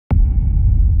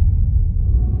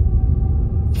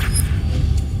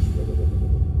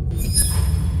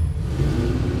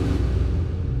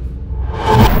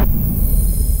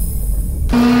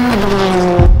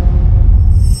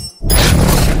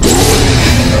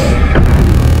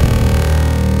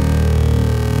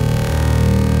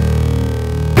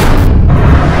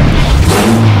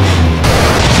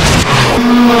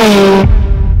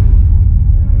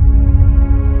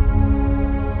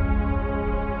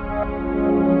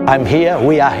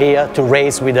we are here to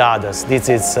race with others. This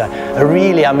is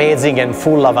really amazing and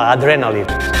full of adrenaline.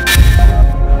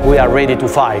 We are ready to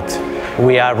fight.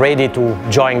 We are ready to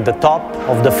join the top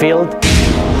of the field.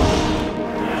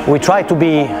 We try to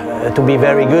be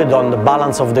very good on the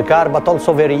balance of the car, but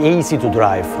also very easy to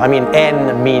drive. I mean,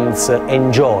 N means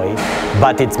enjoy,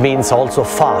 but it means also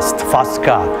fast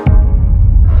car.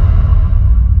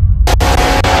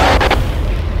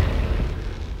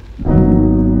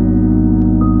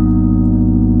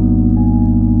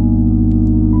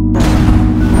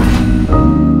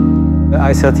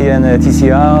 i30N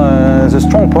TCR, the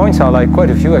strong points are like quite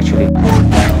a few actually.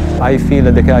 I feel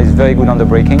that the car is very good on the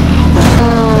braking,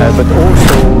 but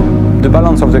also the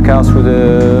balance of the car through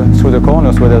the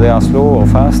corners, whether they are slow or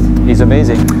fast, is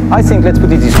amazing. I think, let's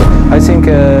put it this way, I think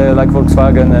like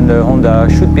Volkswagen and Honda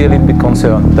should be a little bit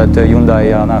concerned that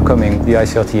Hyundai are now coming, the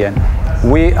i30N.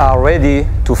 We are ready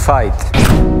to fight.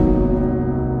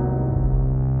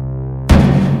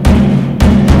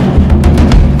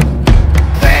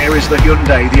 The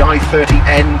Hyundai, the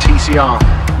i30N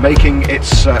TCR, making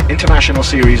its International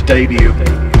Series debut.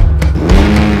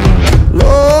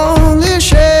 Lonely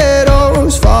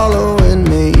shadows following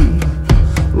me.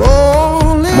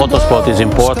 Motorsport is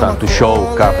important to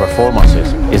show car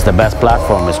performances. It's the best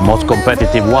platform, it's the most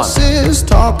competitive one.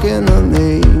 Talking to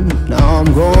me. Now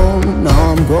I'm gone,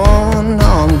 now I'm gone,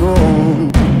 now I'm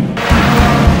gone.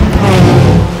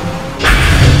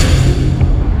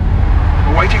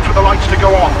 Waiting for the lights to go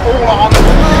on, all on.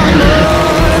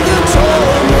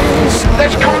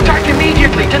 There's contact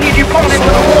immediately. Denis Dupont into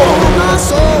the wall.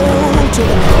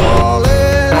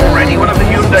 Already one of the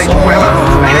Hyundai's well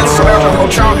ahead of Roberto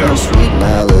Colchargo.